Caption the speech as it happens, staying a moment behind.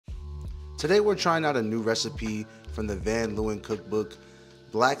Today we're trying out a new recipe from the Van Leeuwen cookbook,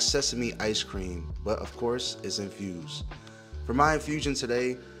 Black Sesame Ice Cream, but of course it's infused. For my infusion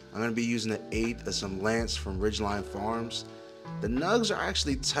today, I'm going to be using an eighth of some Lance from Ridgeline Farms. The nugs are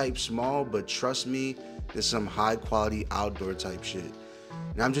actually type small, but trust me, there's some high quality outdoor type shit.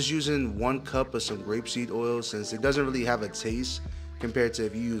 And I'm just using 1 cup of some grapeseed oil since it doesn't really have a taste compared to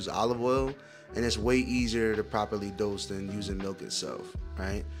if you use olive oil, and it's way easier to properly dose than using milk itself,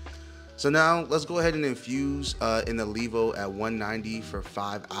 right? So now let's go ahead and infuse in the Leeuwen at 190 for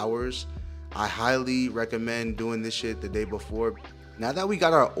 5 hours. I highly recommend doing this shit the day before. Now that we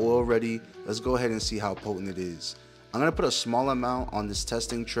got our oil ready, let's go ahead and see how potent it is. I'm gonna put a small amount on this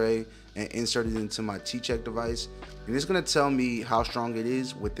testing tray and insert it into my T-check device, and it's gonna tell me how strong it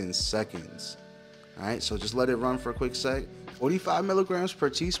is within seconds. All right, so just let it run for a quick sec. 45 milligrams per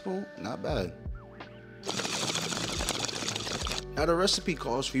teaspoon, not bad. Now the recipe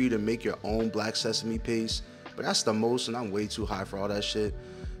calls for you to make your own black sesame paste, but that's the most and I'm way too high for all that shit.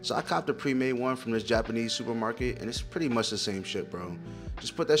 So I copped a pre-made one from this Japanese supermarket and it's pretty much the same shit, bro.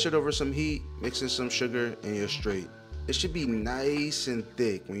 Just put that shit over some heat, mix in some sugar, and you're straight. It should be nice and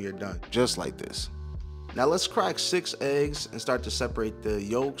thick when you're done, just like this. Now let's crack 6 eggs and start to separate the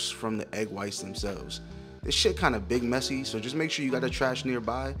yolks from the egg whites themselves. This shit kind of big messy, so just make sure you got the trash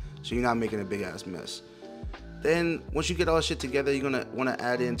nearby so you're not making a big ass mess. Then once you get all this shit together, you're gonna wanna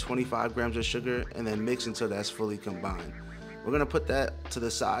add in 25 grams of sugar and then mix until that's fully combined. We're gonna put that to the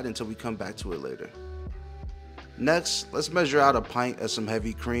side until we come back to it later. Next, let's measure out a pint of some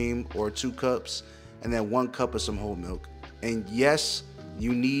heavy cream or 2 cups and then 1 cup of some whole milk. And yes,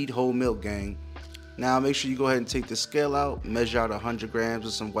 you need whole milk, gang. Now make sure you go ahead and take the scale out, measure out 100 grams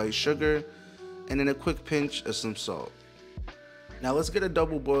of some white sugar, and then a quick pinch of some salt. Now let's get a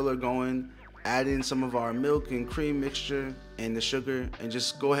double boiler going, add in some of our milk and cream mixture and the sugar, and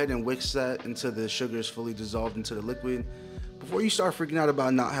just go ahead and whisk that until the sugar is fully dissolved into the liquid. Before you start freaking out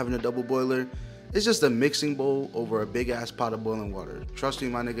about not having a double boiler, it's just a mixing bowl over a big ass pot of boiling water. Trust me,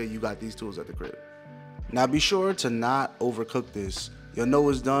 my nigga, you got these tools at the crib. Now be sure to not overcook this. You'll know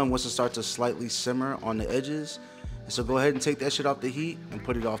it's done once it starts to slightly simmer on the edges. And so go ahead and take that shit off the heat and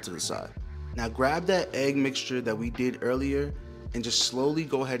put it off to the side. Now grab that egg mixture that we did earlier and just slowly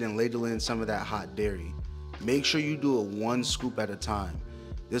go ahead and ladle in some of that hot dairy. Make sure you do it 1 scoop at a time.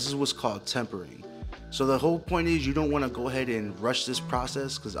 This is what's called tempering. So the whole point is you don't want to go ahead and rush this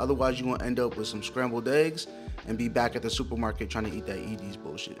process, because otherwise you're going to end up with some scrambled eggs and be back at the supermarket trying to eat that ED's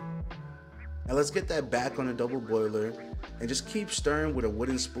bullshit. Now let's get that back on a double boiler and just keep stirring with a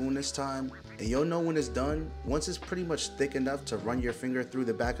wooden spoon this time, and you'll know when it's done once it's pretty much thick enough to run your finger through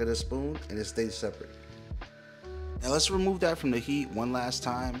the back of the spoon and it stays separate. Now let's remove that from the heat one last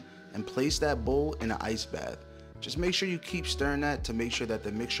time and place that bowl in an ice bath. Just make sure you keep stirring that to make sure that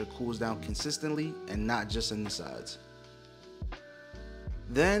the mixture cools down consistently and not just in the sides.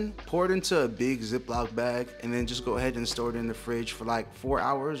 Then pour it into a big Ziploc bag and then just go ahead and store it in the fridge for like 4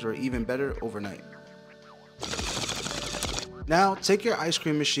 hours or even better, overnight. Now take your ice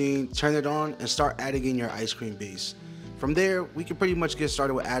cream machine, turn it on, and start adding in your ice cream base. From there, we can pretty much get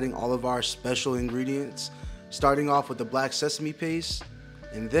started with adding all of our special ingredients, starting off with the black sesame paste,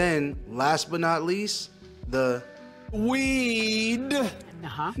 and then last but not least, the weed.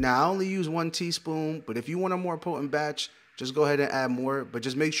 Now I only use 1 teaspoon, but if you want a more potent batch, just go ahead and add more, but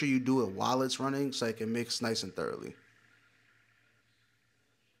just make sure you do it while it's running so it can mix nice and thoroughly.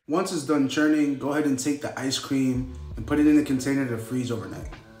 Once it's done churning, go ahead and take the ice cream and put it in a container to freeze overnight.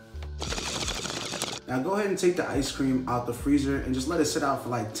 Now go ahead and take the ice cream out the freezer and just let it sit out for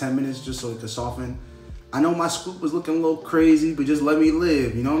like 10 minutes just so it can soften. I know my scoop was looking a little crazy, but just let me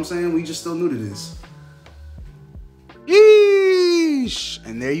live, you know what I'm saying? We just still new to this. Yeesh!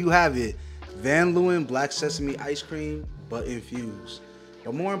 And there you have it, Van Leeuwen Black Sesame Ice Cream, but infused.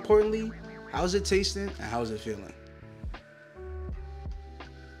 But more importantly, how's it tasting and how's it feeling?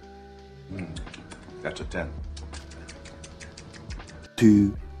 That's a 10.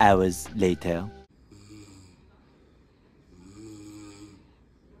 2 hours later.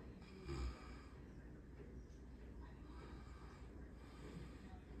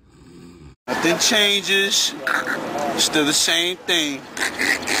 Nothing changes, still the same thing.